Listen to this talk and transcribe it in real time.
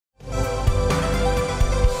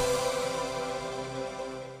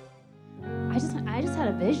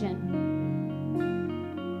vision.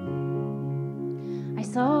 I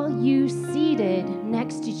saw you seated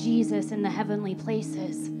next to Jesus in the heavenly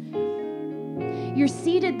places. You're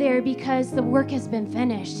seated there because the work has been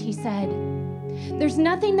finished, he said. There's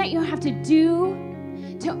nothing that you have to do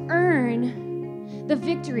to earn the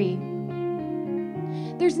victory.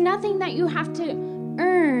 There's nothing that you have to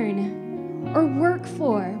earn or work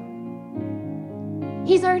for.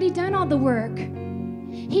 He's already done all the work.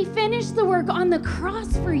 He finished the work on the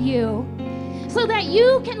cross for you so that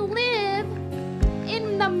you can live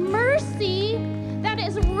in the mercy that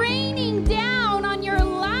is raining down on your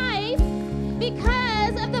life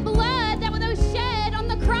because of the blood that was shed on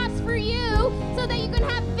the cross for you, so that you can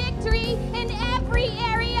have victory in every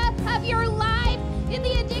area of your life. And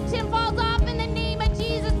the addiction falls off in the name of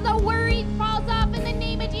Jesus. The worry falls off in the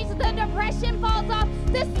name of Jesus. The depression falls off.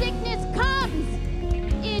 The sickness comes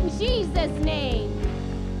in Jesus' name.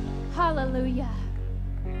 Hallelujah.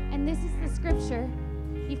 And this is the scripture,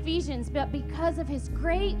 Ephesians, but because of his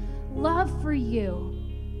great love for you,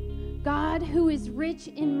 God, who is rich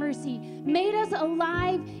in mercy, made us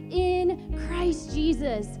alive in Christ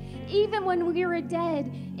Jesus. Even when we were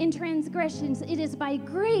dead in transgressions, it is by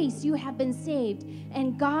grace you have been saved.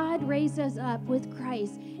 And God raised us up with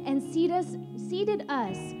Christ and seated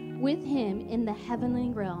us with him in the heavenly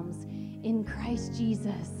realms in Christ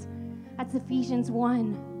Jesus. That's Ephesians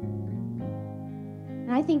 1.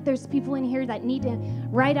 And I think there's people in here that need to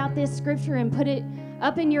write out this scripture and put it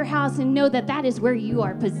up in your house and know that that is where you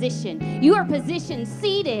are positioned. You are positioned,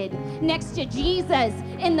 seated next to Jesus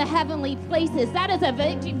in the heavenly places. That is a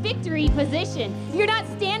victory position. You're not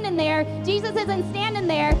standing there. Jesus isn't standing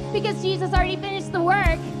there because Jesus already finished the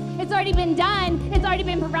work. It's already been done. It's already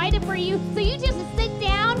been provided for you. So you just sit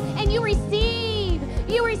down and you receive.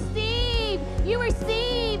 You receive. You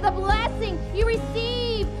receive the blessing. You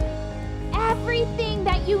receive everything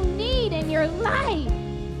that you need in your life.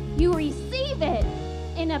 You receive it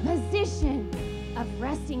in a position of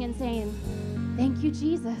resting and saying, thank you,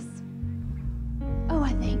 Jesus. Oh,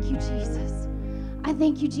 I thank you, Jesus. I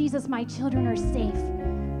thank you, Jesus, my children are safe.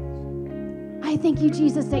 I thank you,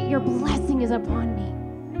 Jesus, that your blessing is upon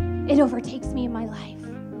me. It overtakes me in my life.